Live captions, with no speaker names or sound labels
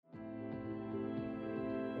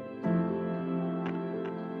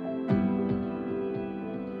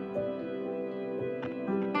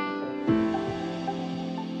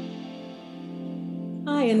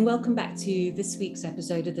Hi, and welcome back to this week's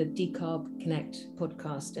episode of the Decarb Connect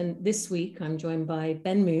podcast. And this week, I'm joined by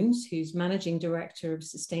Ben Moons, who's Managing Director of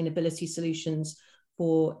Sustainability Solutions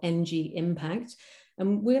for ENGIE Impact.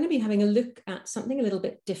 And we're going to be having a look at something a little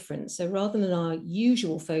bit different. So rather than our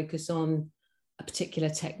usual focus on a particular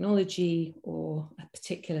technology or a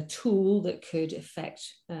particular tool that could affect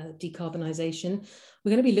decarbonisation,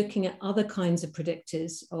 we're going to be looking at other kinds of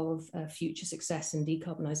predictors of future success in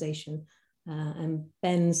decarbonisation. And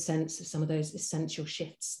Ben's sense of some of those essential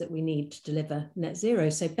shifts that we need to deliver net zero.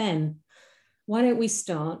 So Ben, why don't we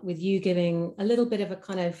start with you giving a little bit of a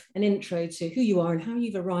kind of an intro to who you are and how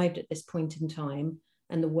you've arrived at this point in time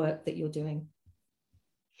and the work that you're doing.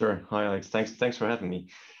 Sure. Hi, Alex. Thanks for having me.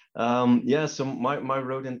 So my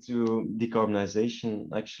road into decarbonization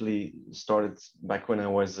actually started back when I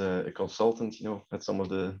was a consultant, at some of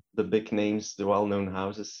the big names, the well-known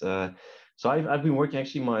houses. So I've been working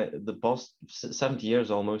actually the past 70 years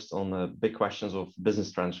almost on big questions of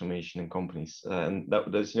business transformation in companies, and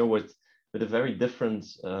that's with a very different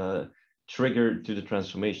trigger to the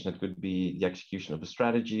transformation. It could be the execution of a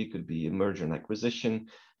strategy, it could be a merger and acquisition,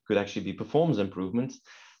 could actually be performance improvement.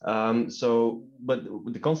 But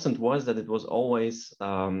the constant was that it was always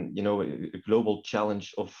a global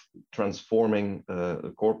challenge of transforming a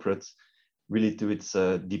corporate really to its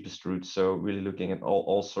deepest roots. So really looking at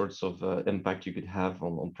all sorts of impact you could have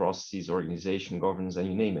on processes, organization, governance, and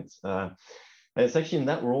you name it. And it's actually in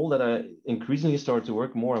that role that I increasingly started to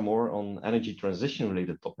work more and more on energy transition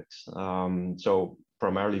related topics. So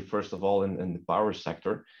primarily, first of all, in the power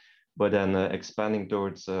sector, but then expanding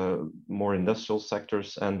towards more industrial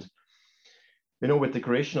sectors. And, with the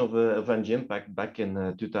creation of ENGIE Impact back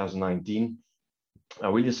in 2019, I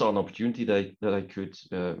really saw an opportunity that I could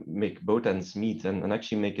make both ends meet and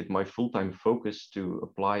actually make it my full-time focus to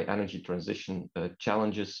apply energy transition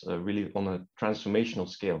challenges really on a transformational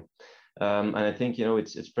scale. And I think,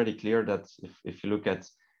 it's pretty clear that if you look at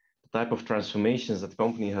the type of transformations that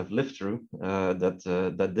companies have lived through,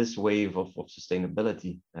 that this wave of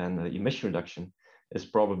sustainability and emission reduction is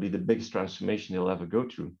probably the biggest transformation they'll ever go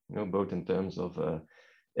through, both in terms of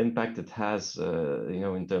impact it has,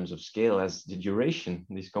 in terms of scale, as the duration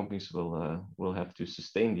these companies will have to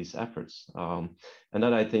sustain these efforts. And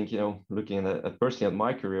that I think, looking at personally at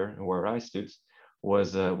my career and where I stood,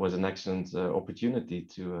 was an excellent opportunity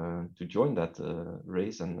to join that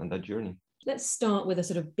race and that journey. Let's start with a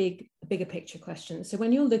sort of bigger picture question. So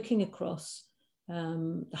when you're looking across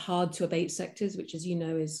the hard to abate sectors, which, as you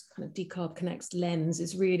know, is kind of Decarb Connect's lens,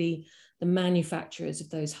 is really the manufacturers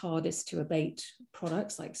of those hardest to abate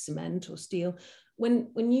products like cement or steel.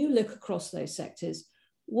 When you look across those sectors,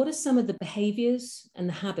 what are some of the behaviors and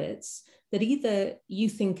the habits that either you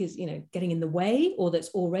think is, getting in the way, or that's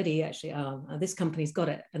already actually, this company's got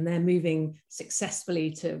it and they're moving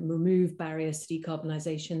successfully to remove barriers to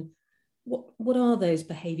decarbonisation? What are those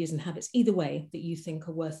behaviors and habits, either way, that you think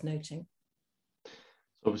are worth noting?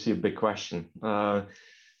 Obviously a big question. I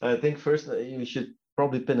think first you should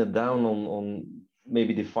probably pin it down on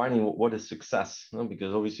maybe defining what is success,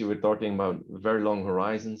 because obviously we're talking about very long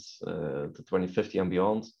horizons to 2050 and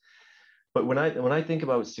beyond. But when I think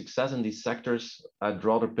about success in these sectors, I'd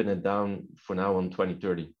rather pin it down for now on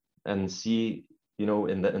 2030 and see,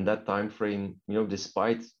 in that time frame,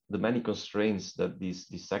 despite the many constraints that these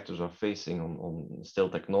sectors are facing on still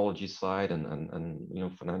technology side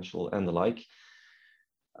and financial and the like,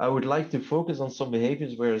 I would like to focus on some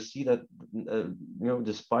behaviors where I see that,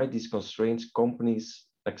 despite these constraints, companies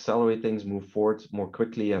accelerate things, move forward more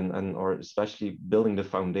quickly, and are especially building the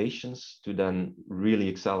foundations to then really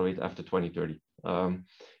accelerate after 2030.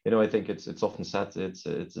 I think it's often said it's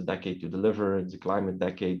a decade to deliver, it's a climate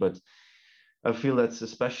decade, but I feel that's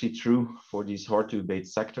especially true for these hard to abate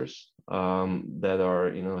sectors that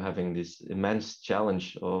are, having this immense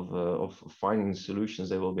challenge of finding solutions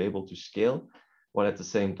they will be able to scale, while at the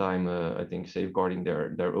same time, I think safeguarding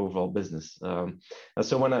their overall business. And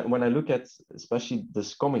so when I look at especially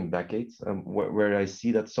this coming decade, where I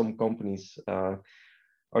see that some companies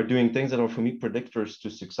are doing things that are for me predictors to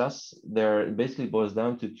success, it basically boils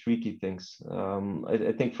down to three key things.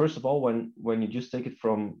 I think first of all, when you just take it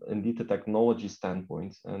from indeed the technology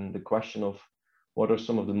standpoint and the question of what are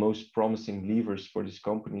some of the most promising levers for these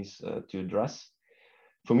companies to address,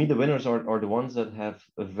 for me, the winners are the ones that have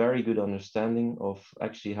a very good understanding of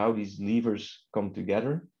actually how these levers come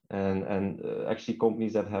together, and actually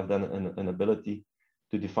companies that have then an ability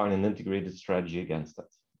to define an integrated strategy against that.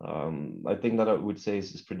 I think that I would say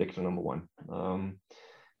is predictor number one.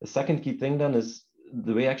 The second key thing then is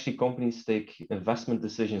the way actually companies take investment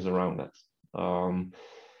decisions around that.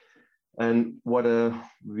 And what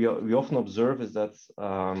we often observe is that,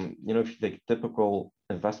 if you take typical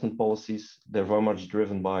investment policies, they're very much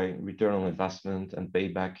driven by return on investment and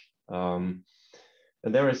payback.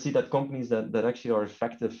 And there I see that companies that actually are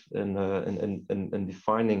effective in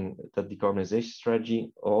defining that decarbonization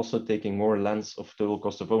strategy are also taking more lens of total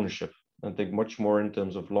cost of ownership and think much more in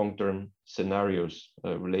terms of long-term scenarios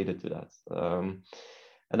related to that.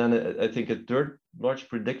 And then I think a third large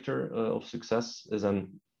predictor of success is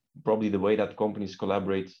probably the way that companies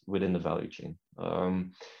collaborate within the value chain.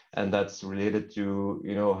 And that's related to,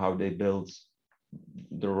 how they build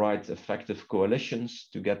the right effective coalitions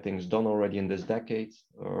to get things done already in this decade,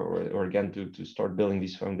 or again, to start building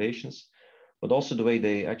these foundations, but also the way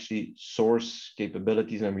they actually source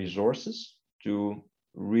capabilities and resources to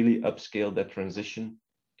really upscale that transition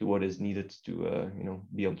to what is needed to,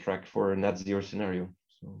 be on track for a net zero scenario.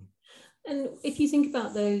 So. And if you think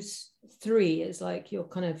about those three as like your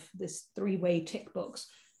kind of this three-way tick box,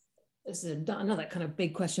 this is another kind of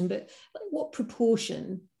big question, but what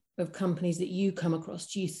proportion of companies that you come across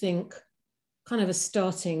do you think kind of are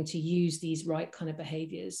starting to use these right kind of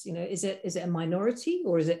behaviors? Is it a minority,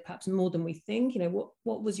 or is it perhaps more than we think?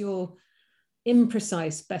 What was your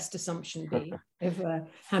imprecise best assumption be of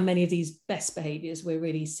how many of these best behaviors we're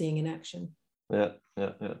really seeing in action? Yeah.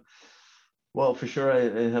 Well, for sure,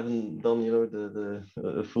 I haven't done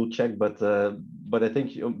the full check, but I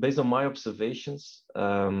think based on my observations,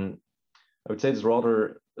 I would say it's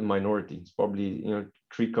rather a minority. It's probably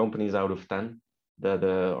 3 companies out of 10 that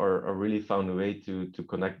are really found a way to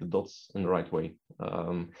connect the dots in the right way.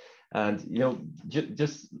 And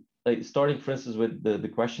just like starting, for instance, with the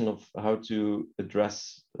question of how to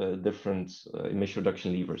address different emission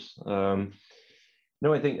reduction levers.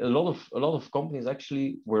 No, I think a lot of companies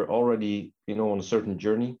actually were already on a certain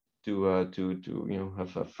journey to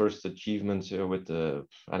have first achievements with the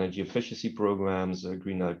energy efficiency programs,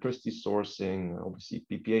 green electricity sourcing. Obviously,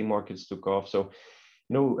 PPA markets took off. So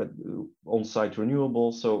on-site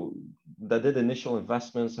renewables. So that did initial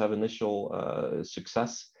investments, have initial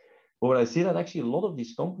success. But what I see that actually a lot of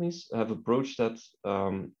these companies have approached that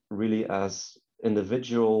really as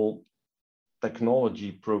individual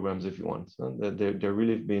technology programs, if you want. They're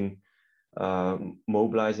really been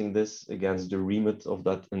mobilizing this against the remit of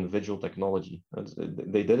that individual technology.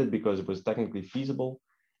 They did it because it was technically feasible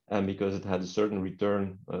and because it had a certain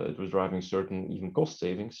return. It was driving certain even cost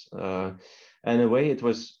savings. And in a way, it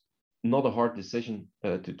was not a hard decision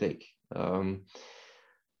to take.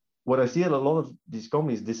 What I see at a lot of these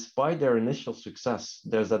companies, despite their initial success,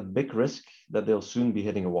 there's that big risk that they'll soon be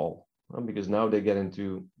hitting a wall, because now they get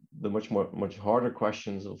into the much harder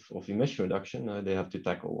questions of emission reduction. They have to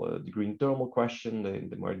tackle the green thermal question.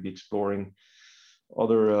 They might be exploring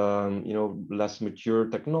other less mature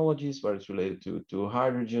technologies, where it's related to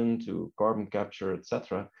hydrogen, to carbon capture,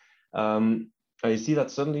 etc. I see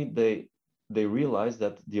that suddenly they realize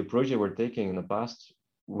that the approach they were taking in the past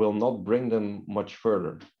will not bring them much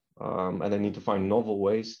further, and they need to find novel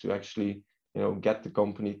ways to actually get the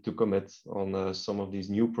company to commit on some of these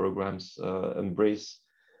new programs, embrace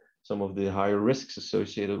some of the higher risks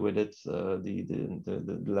associated with it,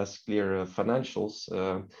 the less clear financials,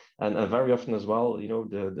 and very often as well,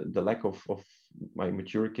 the lack of my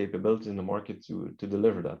mature capabilities in the market to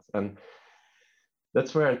deliver that. And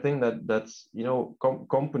that's where I think that's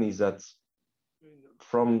companies that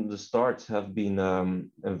from the start have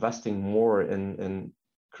been investing more in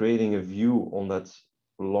creating a view on that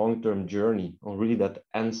long-term journey, or really that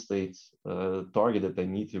end state target that they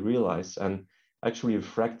need to realize, and actually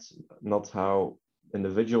reflect not how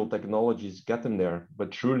individual technologies get them there, but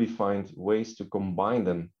truly find ways to combine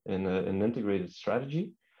them in an integrated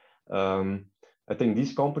strategy. I think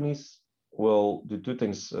these companies will do 2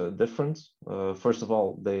 things different. First of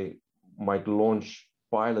all, they might launch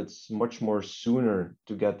pilots much more sooner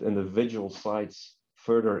to get individual sites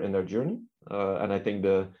further in their journey. And I think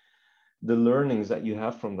the learnings that you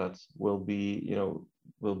have from that will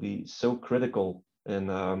be so critical in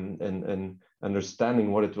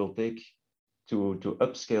understanding what it will take to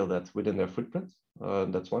upscale that within their footprint.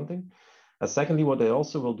 That's one thing. And secondly, what they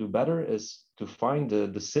also will do better is to find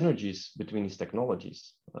the synergies between these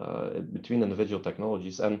technologies, between individual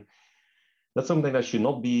technologies. And that's something that should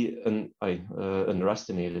not be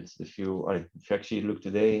underestimated. If you actually look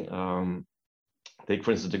today, take,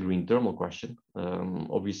 for instance, the green thermal question.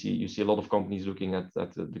 Obviously, you see a lot of companies looking at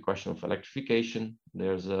the question of electrification.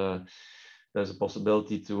 There's a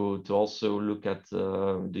possibility to also look at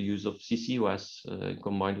the use of CCUS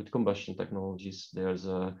combined with combustion technologies. There's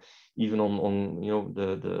even on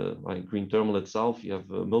the green thermal itself, you have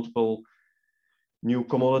multiple new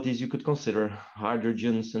commodities you could consider: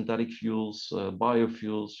 hydrogen, synthetic fuels,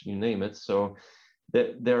 biofuels, you name it. So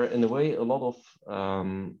there are in a way a lot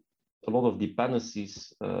of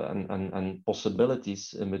dependencies and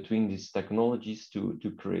possibilities in between these technologies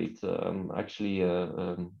to create actually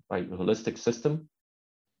a holistic system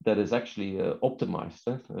that is actually optimized.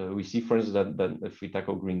 We see, for instance, that if we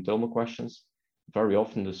tackle green thermal questions, very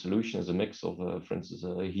often the solution is a mix of, for instance,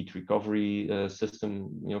 a heat recovery system,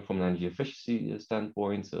 from an energy efficiency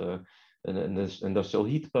standpoint, an industrial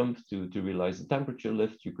heat pump to realize the temperature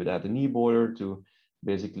lift. You could add an e-boiler to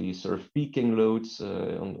basically serve peaking loads,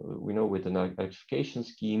 with an electrification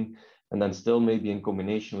scheme, and then still maybe in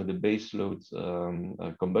combination with the base load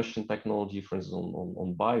combustion technology, for instance,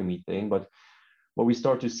 on biomethane. But what we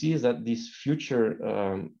start to see is that these future,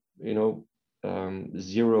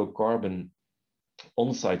 zero carbon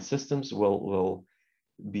on-site systems will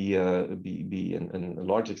be in a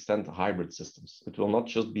large extent hybrid systems. It will not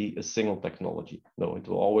just be a single technology. No, it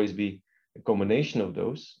will always be a combination of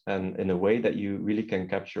those, and in a way that you really can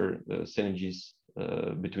capture synergies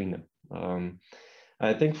between them.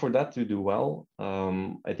 I think for that to do well,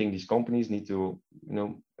 I think these companies need to,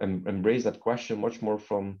 embrace that question much more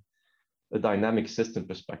from a dynamic system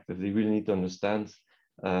perspective. They really need to understand,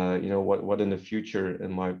 what in the future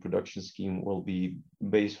in my production scheme will be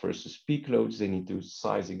base versus peak loads. They need to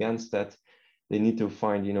size against that. They need to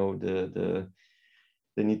find,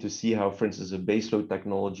 they need to see how, for instance, a baseload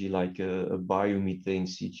technology like a biomethane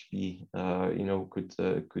CHP,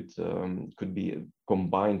 could be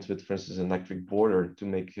combined with, for instance, an electric boiler to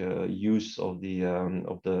make use of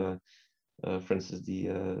the for instance, the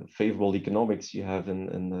favorable economics you have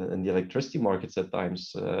in the electricity markets at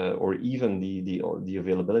times, or even the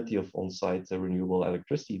availability of on-site renewable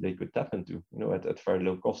electricity they could tap into, at very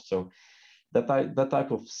low cost. So that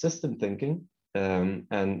type of system thinking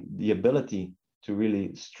and the ability to really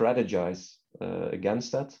strategize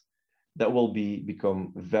against that will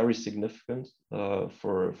become very significant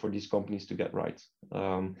for these companies to get right.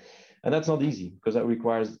 And that's not easy, because that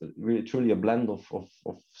requires really truly a blend of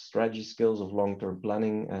strategy skills, of long-term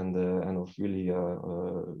planning, and of really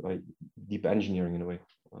deep engineering in a way.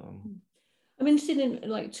 I'm interested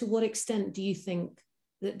in, to what extent do you think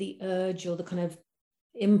that the urge or the kind of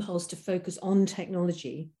impulse to focus on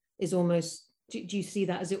technology is almost, do you see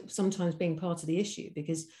that as it sometimes being part of the issue?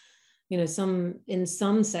 Because in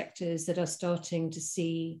some sectors that are starting to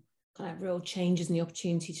see kind of real changes in the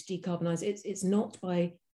opportunity to decarbonize, it's not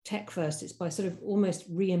by tech first, it's by sort of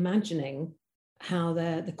almost reimagining how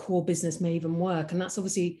the core business may even work. And that's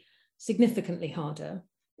obviously significantly harder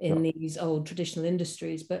in these old traditional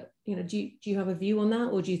industries. But, do you have a view on that?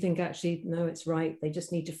 Or do you think actually, no, it's right, they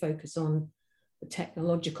just need to focus on the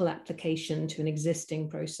technological application to an existing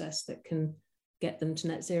process that can get them to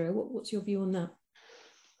net zero? What's your view on that?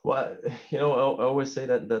 Well, I always say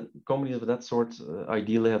that companies of that sort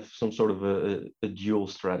ideally have some sort of a dual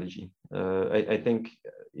strategy. I think,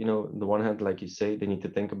 on the one hand, like you say, they need to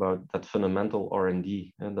think about that fundamental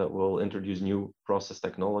R&D, and that will introduce new process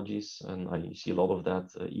technologies. And I see a lot of that,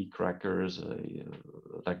 e-crackers,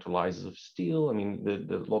 electrolyzers of steel. I mean,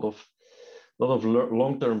 a lot of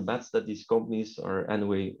long-term bets that these companies are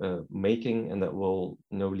anyway making, and that will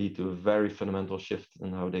lead to a very fundamental shift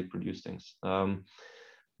in how they produce things.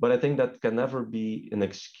 But I think that can never be an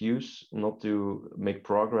excuse not to make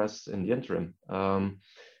progress in the interim.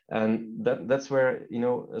 And that's where,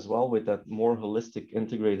 as well, with that more holistic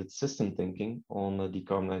integrated system thinking on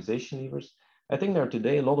decarbonization levers, I think there are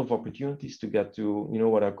today a lot of opportunities to get to,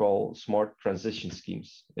 what I call smart transition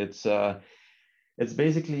schemes. It's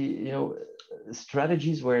basically,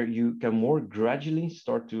 strategies where you can more gradually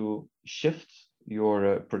start to shift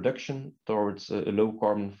your production towards a low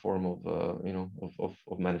carbon form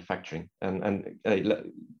of manufacturing. And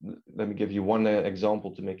let me give you one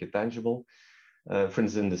example to make it tangible. For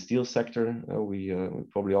instance, in the steel sector, we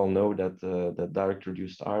probably all know that direct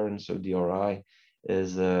reduced iron, so DRI,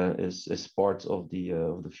 is part of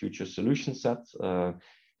the future solution set.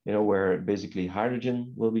 Where basically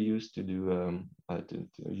hydrogen will be used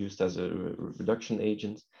used as a reduction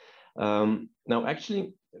agent. Now,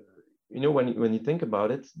 actually, when you think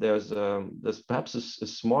about it, there's perhaps a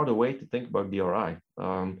smarter way to think about DRI.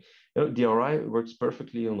 DRI works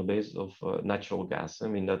perfectly on the basis of natural gas. I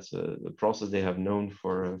mean, that's a process they have known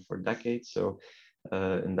for decades. So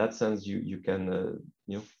in that sense, you can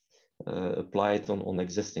apply it on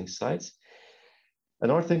existing sites.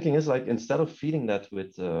 And our thinking is, like, instead of feeding that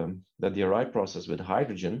with the DRI process with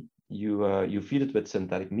hydrogen, you feed it with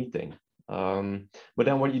synthetic methane. But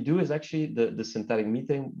then what you do is actually the synthetic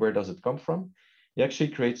methane, where does it come from? You actually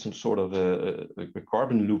create some sort of a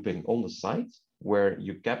carbon looping on the site, where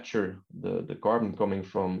you capture the carbon coming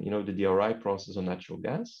from, the DRI process on natural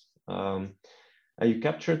gas. And you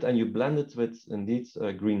capture it and you blend it with, indeed,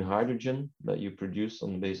 green hydrogen that you produce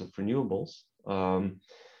on the base of renewables.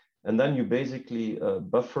 And then you basically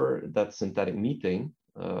buffer that synthetic methane.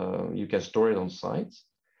 You can store it on site.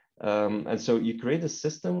 And so you create a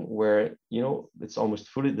system where, it's almost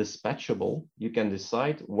fully dispatchable. You can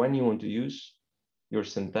decide when you want to use your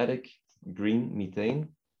synthetic green methane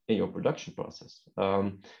in your production process.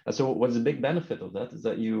 And so what's the big benefit of that is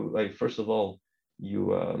that you, first of all,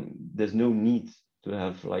 there's no need to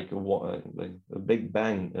have like a big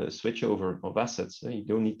bang switchover of assets. You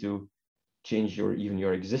don't need to change even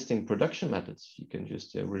your existing production methods. You can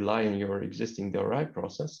just rely on your existing DRI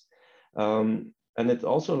process. And it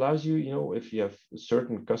also allows you, if you have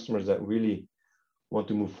certain customers that really want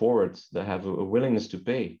to move forward, that have a willingness to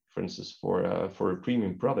pay, for instance, for a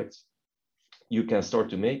premium product, you can start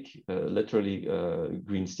to make literally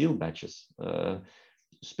green steel batches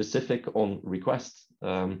specific on request.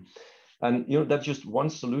 And that's just one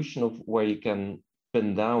solution of where you can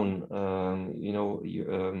pin down,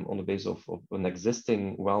 on the basis of an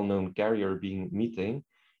existing well-known carrier being methane.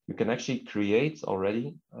 You can actually create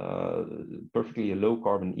already perfectly a low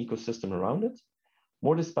carbon ecosystem around it,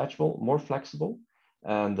 more dispatchable, more flexible.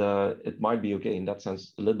 And it might be, okay, in that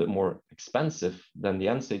sense, a little bit more expensive than the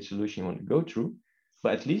end state solution you want to go through,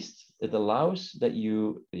 but at least it allows that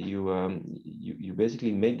you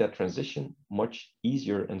basically make that transition much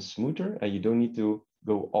easier and smoother, and you don't need to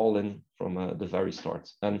go all in from the very start.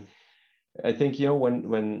 And I think,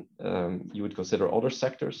 when you would consider other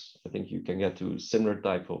sectors, I think you can get to similar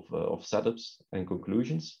type of setups and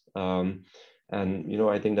conclusions. And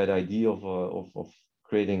I think that idea of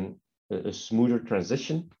creating a smoother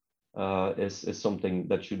transition is something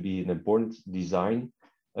that should be an important design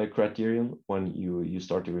criterion when you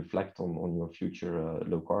start to reflect on your future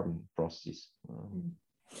low carbon processes.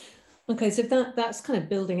 Okay, so that's kind of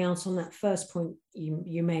building out on that first point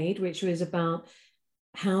you made, which was about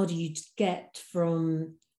how do you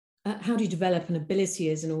develop an ability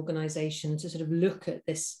as an organization to sort of look at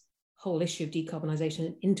this whole issue of decarbonisation in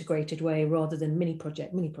an integrated way rather than mini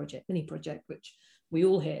project, which we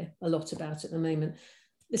all hear a lot about at the moment.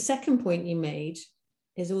 The second point you made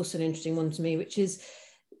is also an interesting one to me, which is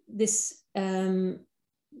this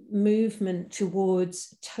movement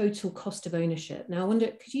towards total cost of ownership. Now, I wonder,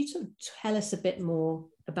 could you sort of tell us a bit more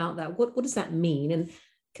about that? What does that mean? And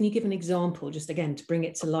can you give an example, just again, to bring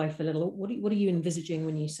it to life a little? What are you envisaging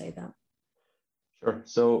when you say that? Sure.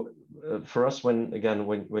 So for us, when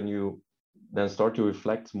you then start to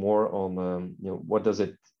reflect more on, what does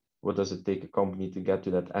it take a company to get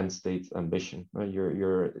to that end state ambition?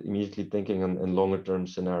 You're immediately thinking in longer term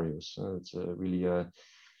scenarios.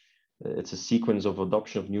 It's a sequence of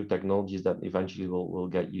adoption of new technologies that eventually will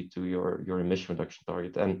get you to your emission reduction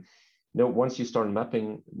target. And once you start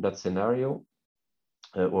mapping that scenario,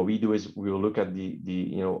 what we do is we will look at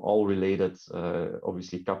the all related,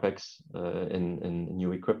 obviously capex in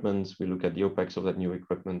new equipment. We look at the opex of that new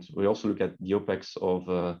equipment. We also look at the opex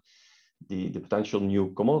of the potential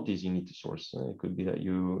new commodities you need to source. It could be that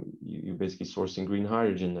you basically sourcing green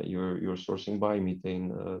hydrogen, that you're sourcing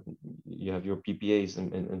biomethane, you have your PPAs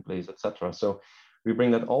in place, etc. So we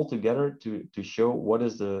bring that all together to show what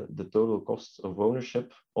is the total cost of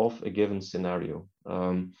ownership of a given scenario.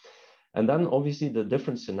 And then obviously the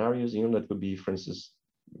different scenarios, that could be, for instance,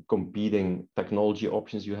 competing technology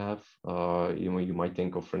options you have. You might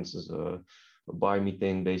think of, for instance, a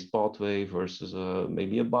biomethane-based pathway versus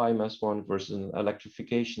maybe a biomass one versus an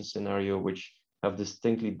electrification scenario, which have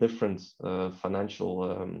distinctly different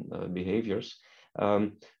financial behaviors.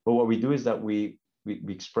 But what we do is that we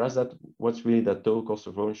express that what's really that total cost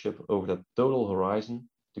of ownership over that total horizon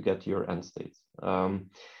to get to your end state.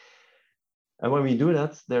 And when we do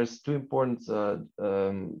that, there's two important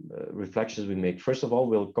reflections we make. First of all,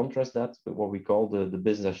 we'll contrast that with what we call the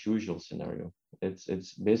business as usual scenario.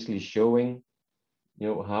 It's basically showing,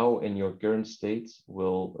 how in your current state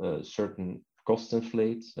will certain costs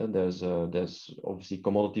inflate. And there's obviously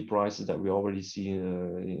commodity prices that we already see,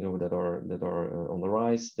 that are on the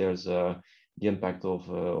rise. There's the impact of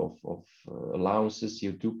allowances,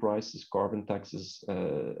 CO2 prices, carbon taxes,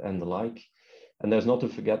 and the like. And there's not to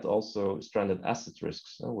forget also stranded asset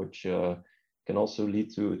risks, which can also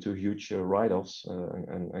lead to huge write-offs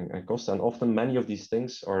and costs. And often many of these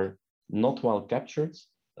things are not well captured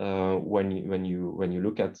when you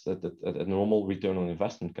look at a normal return on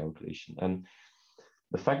investment calculation. And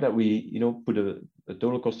the fact that we put a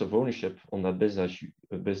total cost of ownership on that business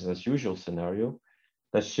as usual scenario,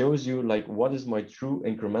 that shows you like what is my true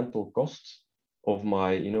incremental cost of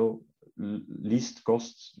my least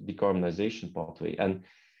cost decarbonization pathway. And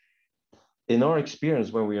in our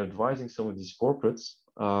experience, when we are advising some of these corporates,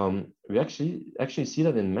 we actually see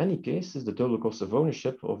that in many cases, the total cost of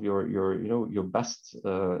ownership of your best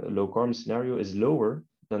low carbon scenario is lower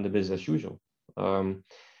than the business as usual. And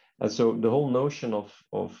so the whole notion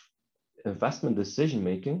of investment decision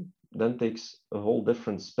making then takes a whole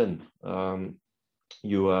different spin.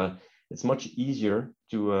 It's much easier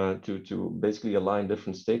to basically align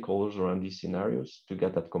different stakeholders around these scenarios to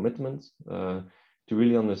get that commitment, to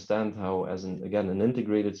really understand how, as an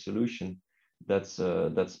integrated solution that's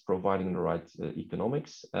providing the right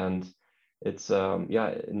economics. And it's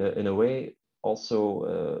in a way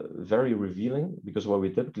also very revealing, because what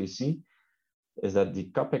we typically see is that the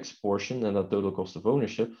capex portion and the total cost of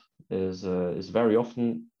ownership is very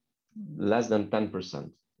often less than 10%.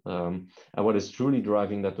 And what is truly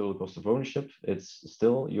driving that total cost of ownership, it's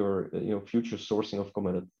still your future sourcing of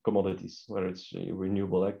commodities, whether it's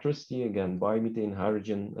renewable electricity, again, biomethane,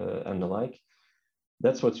 hydrogen, and the like.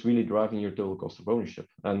 That's what's really driving your total cost of ownership.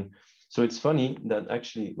 And so it's funny that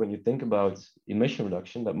actually, when you think about emission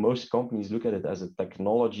reduction, that most companies look at it as a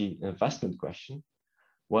technology investment question.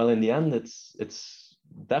 Well, in the end, it's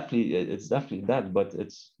definitely that, but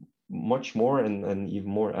it's much more, and even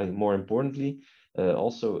more importantly,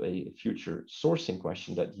 also a future sourcing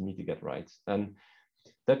question that you need to get right. And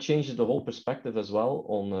that changes the whole perspective as well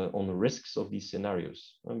on the risks of these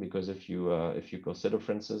scenarios. Because if you consider,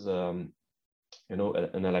 for instance, an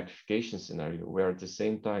electrification scenario where at the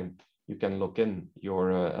same time you can lock in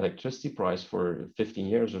your electricity price for 15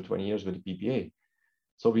 years or 20 years with a PPA.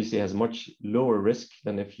 So obviously has much lower risk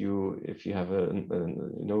than if you have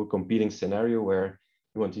a competing scenario where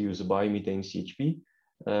you want to use a biomethane CHP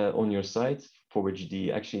on your site, for which the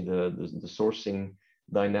sourcing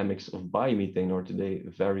dynamics of biomethane are today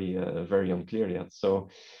very unclear yet. So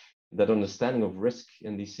that understanding of risk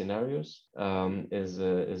in these scenarios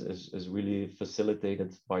is really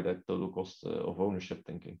facilitated by that total cost of ownership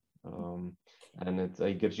thinking, and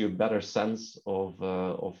it gives you a better sense of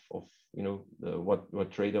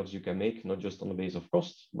what trade-offs you can make, not just on the base of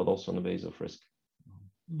cost, but also on the base of risk.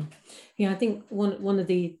 Yeah, I think one of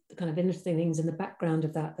the kind of interesting things in the background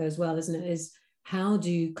of that, though, as well, isn't it, is how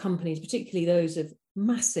do companies, particularly those of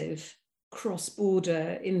massive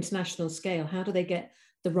cross-border international scale, how do they get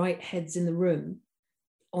the right heads in the room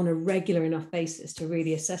on a regular enough basis to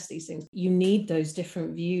really assess these things? You need those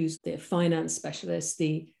different views, the finance specialists,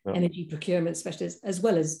 the energy procurement specialists, as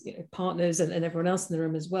well as partners and everyone else in the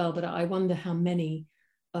room as well. But I wonder how many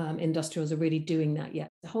industrials are really doing that yet.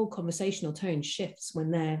 The whole conversational tone shifts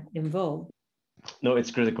when they're involved. No, it's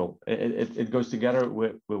critical. It goes together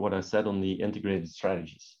with what I said on the integrated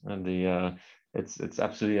strategies, and it's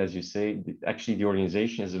absolutely, as you say, actually the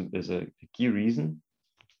organization is a key reason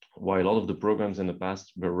why a lot of the programs in the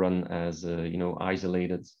past were run as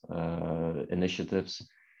isolated initiatives,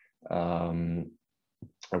 and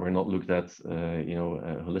were not looked at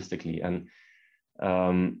holistically. And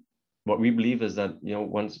what we believe is that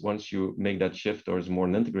once you make that shift towards more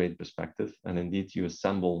an integrated perspective, and indeed you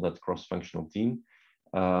assemble that cross-functional team,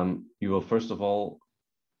 you will first of all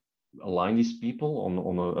align these people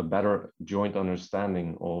on a better joint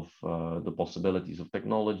understanding of the possibilities of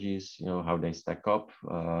technologies, how they stack up,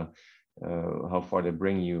 how far they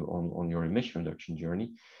bring you on your emission reduction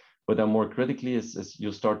journey. But then more critically is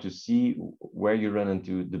you'll start to see where you run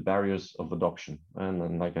into the barriers of adoption.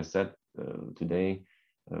 And like I said today,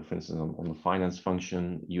 for instance, on the finance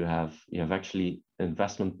function, you have actually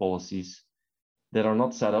investment policies that are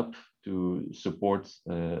not set up to support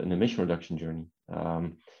an emission reduction journey.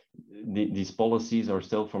 These policies are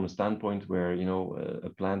still from a standpoint where a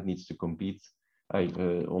plant needs to compete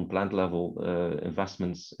on plant level.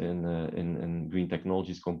 Investments in green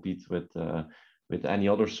technologies compete with any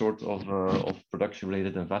other sort of production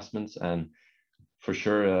related investments, and for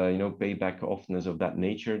sure payback often is of that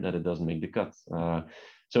nature that it doesn't make the cut.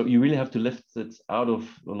 So you really have to lift it out of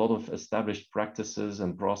a lot of established practices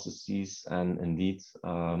and processes, and indeed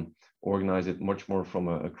organize it much more from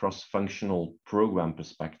a cross-functional program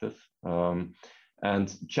perspective,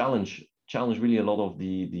 and challenge really a lot of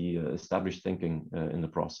the established thinking in the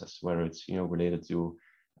process, whether it's related to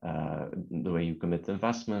the way you commit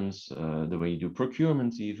investments, the way you do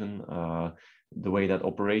procurement, even the way that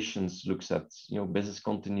operations looks at business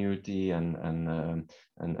continuity and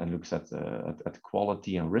looks at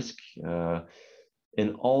quality and risk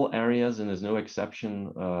in all areas, and there's no exception.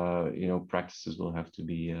 Practices will have to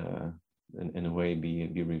be in a way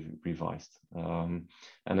be revised, and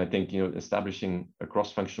I think establishing a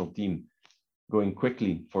cross-functional team, going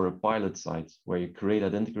quickly for a pilot site where you create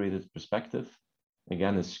that integrated perspective,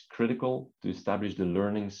 again, is critical to establish the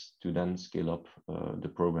learnings to then scale up the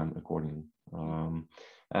program accordingly.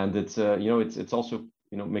 And it's it's also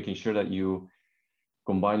making sure that you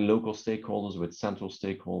combine local stakeholders with central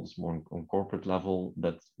stakeholders more on corporate level,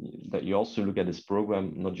 that you also look at this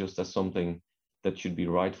program not just as something that should be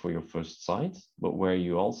right for your first site, but where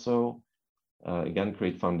you also again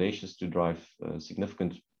create foundations to drive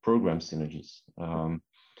significant program synergies.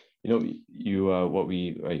 What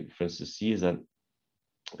we for instance see is that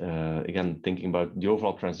again, thinking about the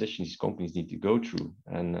overall transition these companies need to go through,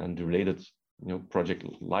 and the related project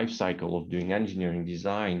life cycle of doing engineering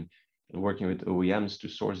design, working with OEMs to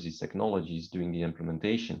source these technologies, doing the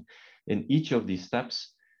implementation. In each of these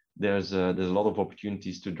steps, there's a lot of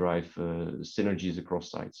opportunities to drive synergies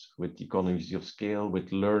across sites with economies of scale,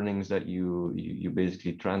 with learnings that you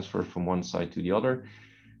basically transfer from one side to the other.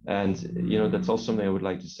 And that's also something I would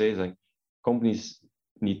like to say is like companies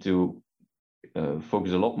need to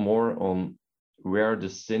focus a lot more on where the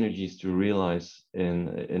synergies to realize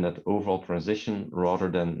in that overall transition, rather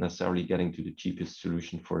than necessarily getting to the cheapest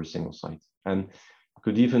solution for a single site. And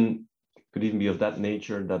could even be of that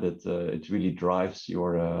nature that it really drives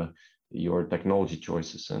your technology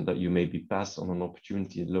choices, and that you maybe pass on an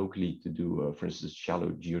opportunity locally to do, for instance, shallow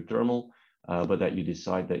geothermal, but that you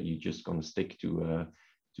decide that you're just going to stick to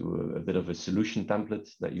a bit of a solution template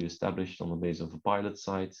that you established on the base of a pilot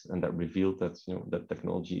site, and that revealed that that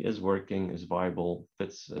technology is working, is viable,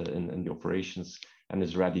 fits in the operations, and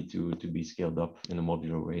is ready to be scaled up in a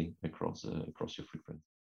modular way across your footprint.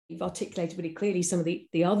 You've articulated really clearly some of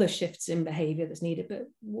the other shifts in behavior that's needed, but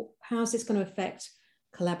how is this going to affect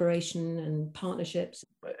collaboration and partnerships?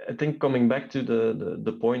 I think coming back to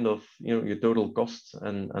the point of your total cost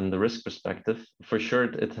and the risk perspective, for sure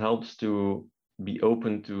it helps to be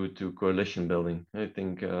open to coalition building. I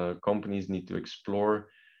think companies need to explore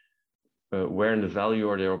where in the value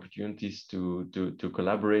are there opportunities to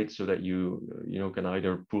collaborate, so that you can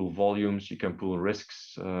either pool volumes, you can pool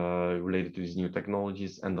risks related to these new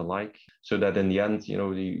technologies and the like, so that in the end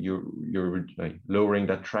you're lowering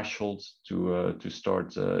that threshold to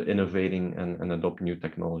start innovating and adopt new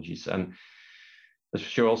technologies. And there's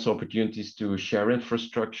sure also opportunities to share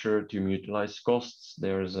infrastructure, to mutualize costs.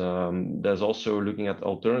 There's also looking at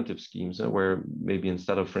alternative schemes where maybe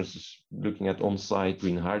instead of, for instance, looking at on-site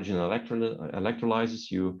green hydrogen electrolyzers,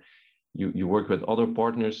 you work with other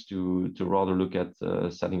partners to rather look at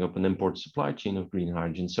setting up an import supply chain of green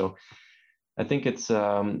hydrogen. So I think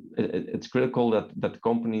it's critical that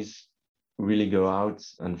companies really go out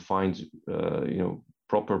and find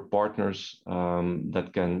proper partners that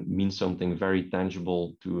can mean something very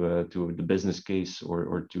tangible to the business case,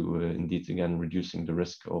 or to indeed again reducing the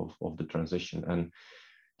risk of the transition. And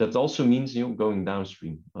that also means going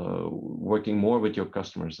downstream, working more with your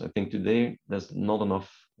customers. I think today there's not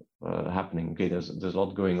enough happening. Okay, there's a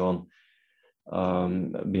lot going on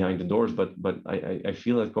behind the doors, but I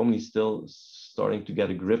feel that companies still starting to get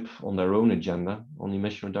a grip on their own agenda on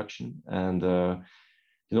emission reduction, and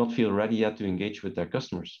do not feel ready yet to engage with their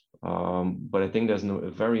customers. But I think there's a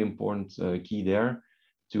very important key there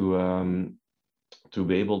to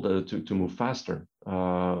be able to move faster,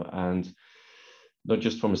 and not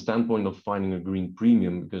just from a standpoint of finding a green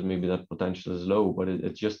premium, because maybe that potential is low, but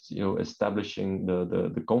it's just establishing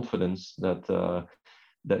the confidence that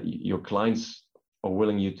your clients are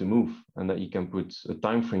willing you to move, and that you can put a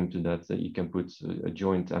time frame to that you can put a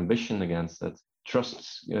joint ambition against that.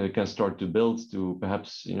 Trusts can start to build to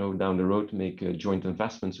perhaps down the road make joint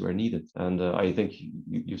investments where needed. And I think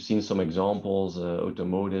you've seen some examples,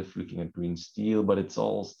 automotive looking at green steel, but it's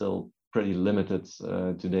all still pretty limited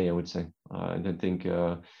today, I would say. I don't think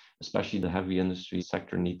especially the heavy industry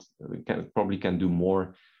sector probably can do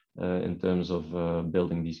more in terms of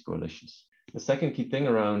building these coalitions. The second key thing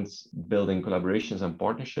around building collaborations and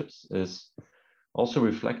partnerships is also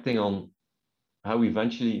reflecting on how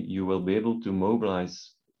eventually you will be able to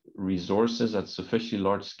mobilize resources at sufficiently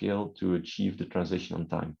large scale to achieve the transition on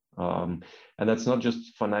time. And that's not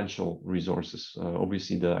just financial resources.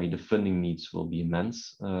 Obviously, the funding needs will be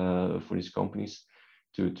immense for these companies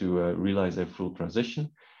to realize their full transition.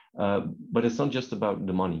 But it's not just about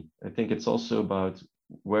the money. I think it's also about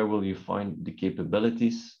where will you find the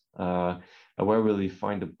capabilities, and where will you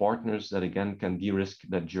find the partners that again can de-risk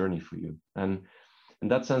that journey for you. And in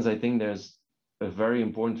that sense, I think there's a very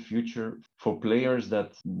important future for players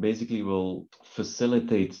that basically will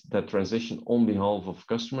facilitate that transition on behalf of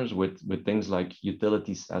customers with things like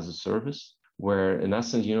utilities as a service, where in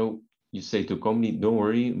essence, you say to a company, don't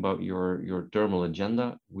worry about your thermal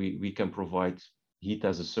agenda. We can provide heat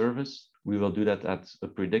as a service. We will do that at a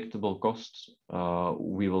predictable cost.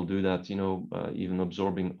 We will do that, even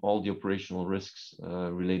absorbing all the operational risks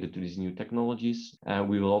related to these new technologies. And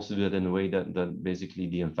we will also do it in a way that basically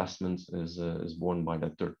the investment is borne by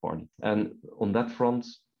that third party. And on that front,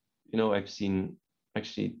 I've seen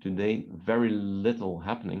actually today very little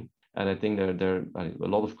happening. And I think there are a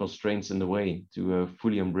lot of constraints in the way to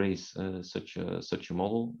fully embrace such a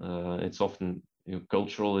model. It's often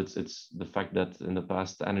cultural. It's the fact that in the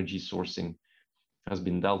past energy sourcing has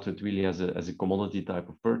been dealt with really as a commodity type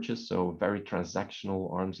of purchase, so very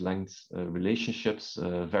transactional, arm's length relationships,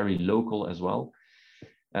 very local as well,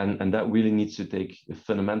 and that really needs to take a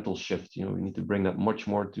fundamental shift. We need to bring that much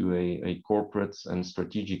more to a corporate and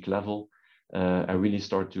strategic level. I really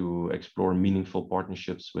start to explore meaningful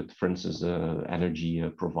partnerships with, for instance, energy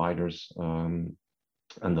providers and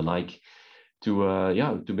the like,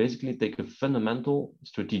 to basically take a fundamental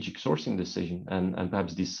strategic sourcing decision and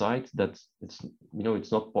perhaps decide that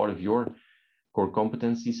it's not part of your core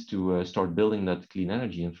competencies to start building that clean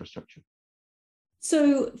energy infrastructure.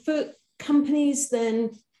 So for companies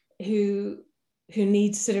then who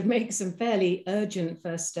need to sort of make some fairly urgent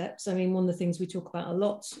first steps. I mean, one of the things we talk about a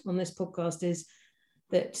lot on this podcast is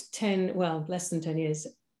that less than 10 years,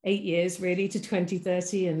 8 years really to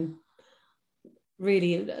 2030, and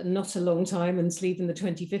really not a long time, and even the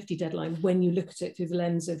 2050 deadline when you look at it through the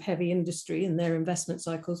lens of heavy industry and their investment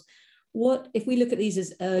cycles. What, if we look at these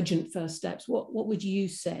as urgent first steps, what would you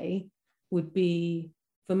say would be,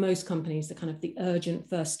 for most companies, the kind of the urgent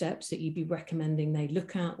first steps that you'd be recommending they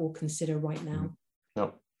look at or consider right now?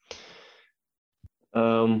 No.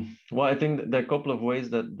 Well, I think there are a couple of ways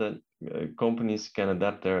that companies can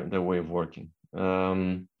adapt their way of working.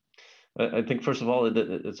 I think, first of all,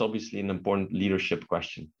 it's obviously an important leadership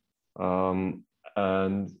question.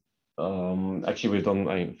 Actually, we've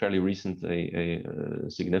done fairly recent a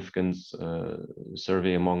significant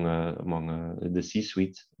survey among the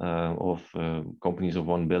C-suite of companies of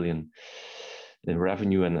 1 billion in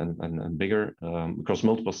revenue and bigger across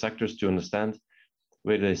multiple sectors to understand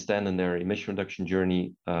where they stand in their emission reduction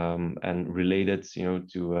journey, and related,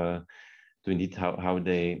 to indeed how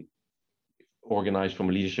they organize from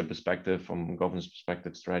a leadership perspective, from a governance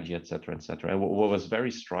perspective, strategy, et cetera, et cetera. And what was very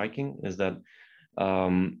striking is that,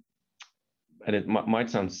 and it might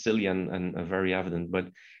sound silly and very evident, but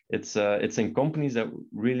it's in companies that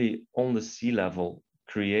really on the C-level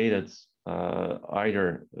created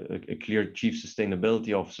either a clear chief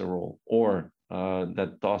sustainability officer role, or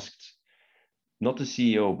that tasked not the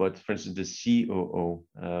CEO, but for instance, the COO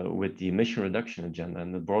with the emission reduction agenda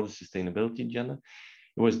and the broader sustainability agenda.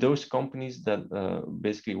 It was those companies that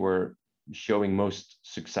basically were showing most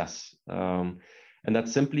success. And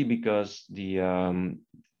that's simply because these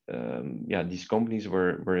companies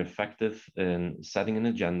were effective in setting an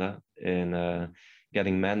agenda, in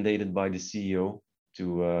getting mandated by the CEO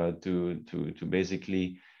to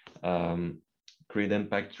basically create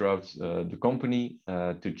impact throughout the company,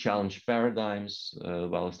 to challenge paradigms,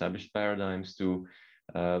 well-established paradigms, to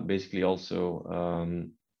basically also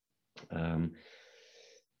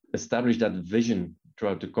establish that vision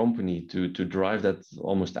throughout the company, to drive that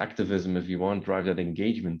almost activism, if you want, drive that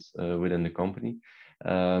engagement within the company.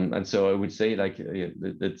 And so I would say, like,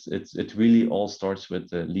 it really all starts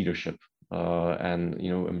with leadership and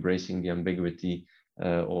embracing the ambiguity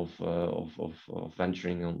of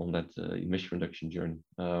venturing on that emission reduction journey.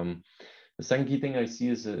 The second key thing I see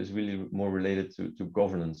is really more related to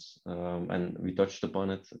governance, and we touched upon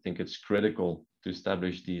it. I think it's critical to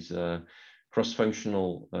establish these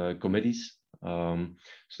cross-functional committees, so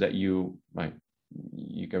that you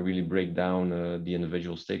can really break down the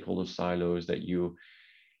individual stakeholder silos, that you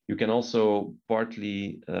can also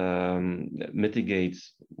partly mitigate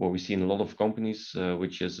what we see in a lot of companies,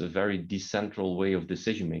 which is a very decentral way of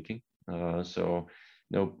decision making. So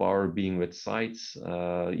power being with sites,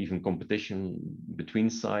 even competition between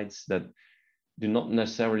sites that do not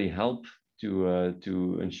necessarily help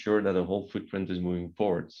to ensure that the whole footprint is moving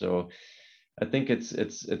forward. So I think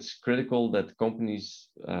it's critical that companies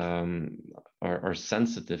are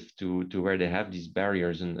sensitive to where they have these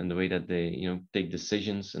barriers, and the way that they take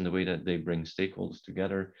decisions, and the way that they bring stakeholders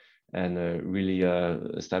together, and really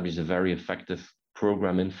establish a very effective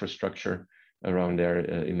program infrastructure around their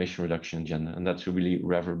emission reduction agenda, and that's really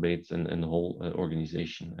reverberate in the whole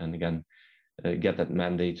organization. And again, get that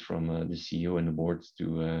mandate from the CEO and the board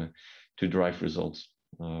to drive results.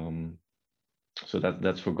 So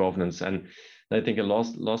that's for governance. And I think a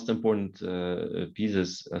last important piece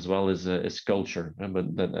as well is culture,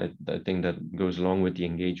 but that I think that goes along with the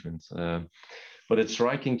engagement. But it's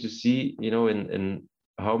striking to see, in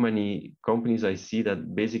how many companies I see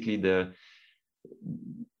that basically their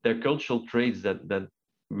cultural traits that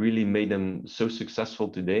really made them so successful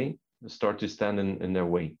today start to stand in their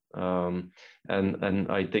way. And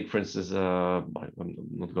I take, for instance, I'm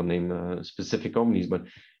not going to name specific companies, but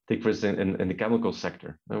take, for instance, in the chemical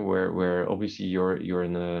sector, where obviously you're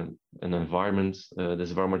in an environment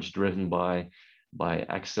that's very much driven by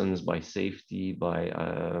excellence, by safety, by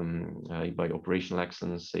operational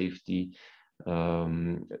excellence, safety.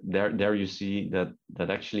 There you see that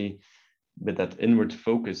actually, but that inward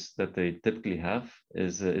focus that they typically have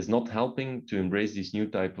is not helping to embrace these new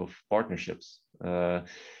type of partnerships.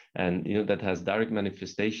 And that has direct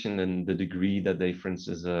manifestation in the degree that they, for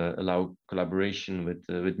instance, allow collaboration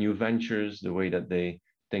with new ventures, the way that they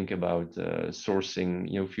think about sourcing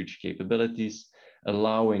future capabilities,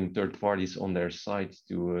 allowing third parties on their side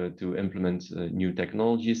to implement new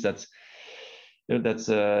technologies. That's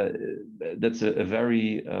a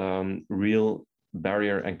very real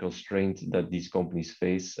barrier and constraint that these companies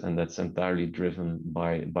face, and that's entirely driven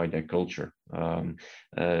by their culture.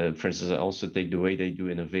 For instance, I also take the way they do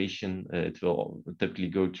innovation. It will typically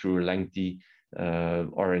go through a lengthy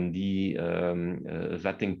R&D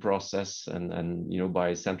vetting process and by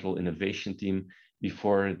a central innovation team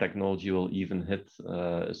before technology will even hit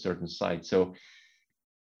a certain site. So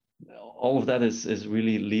all of that is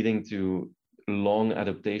really leading to long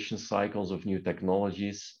adaptation cycles of new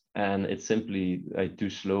technologies, and it's simply too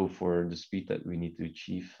slow for the speed that we need to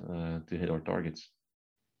achieve to hit our targets.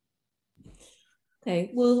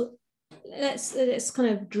 Okay, well, let's kind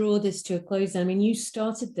of draw this to a close. I mean, you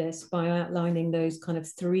started this by outlining those kind of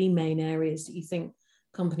three main areas that you think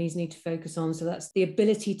companies need to focus on. So that's the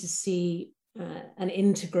ability to see an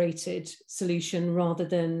integrated solution rather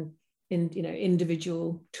than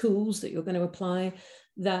individual tools that you're going to apply,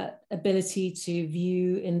 that ability to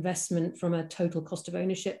view investment from a total cost of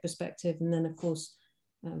ownership perspective, and then of course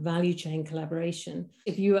value chain collaboration.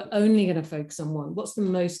 If you are only going to focus on one, what's the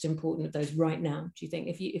most important of those right now, do you think?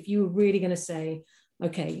 If you were really going to say,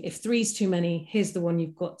 okay, if three's too many, here's the one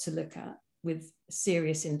you've got to look at with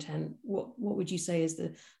serious intent, what would you say is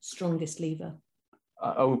the strongest lever?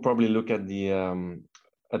 I would probably look at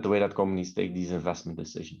the way that companies take these investment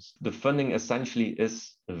decisions. The funding essentially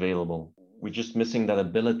is available. We're just missing that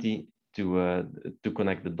ability to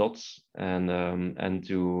connect the dots and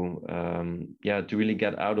to really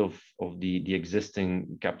get out of the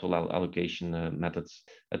existing capital allocation methods.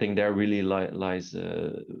 I think there really lies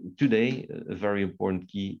today a very important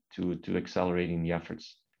key to accelerating the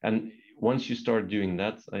efforts. And once you start doing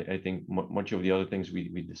that, I think much of the other things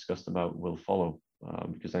we discussed about will follow.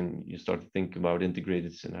 Because then you start to think about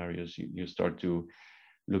integrated scenarios. You start to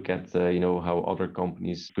look at how other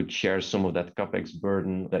companies could share some of that CapEx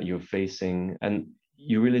burden that you're facing, and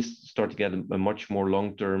you really start to get a much more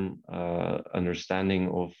long-term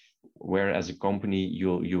understanding of where, as a company,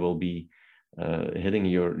 you will be hitting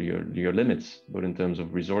your limits, both in terms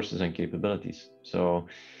of resources and capabilities. So,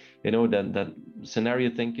 that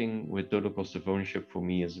scenario thinking with total cost of ownership for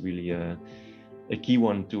me is really a key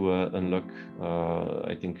one to unlock,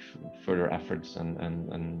 I think, further efforts and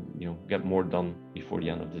get more done before the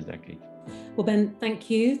end of this decade. Well, Ben, thank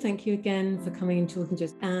you again for coming and talking to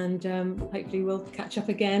us, and hopefully we'll catch up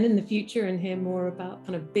again in the future and hear more about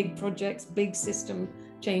kind of big projects, big system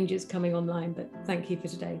changes coming online. But thank you for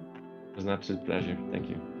today. It was an absolute pleasure. Thank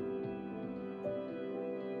you.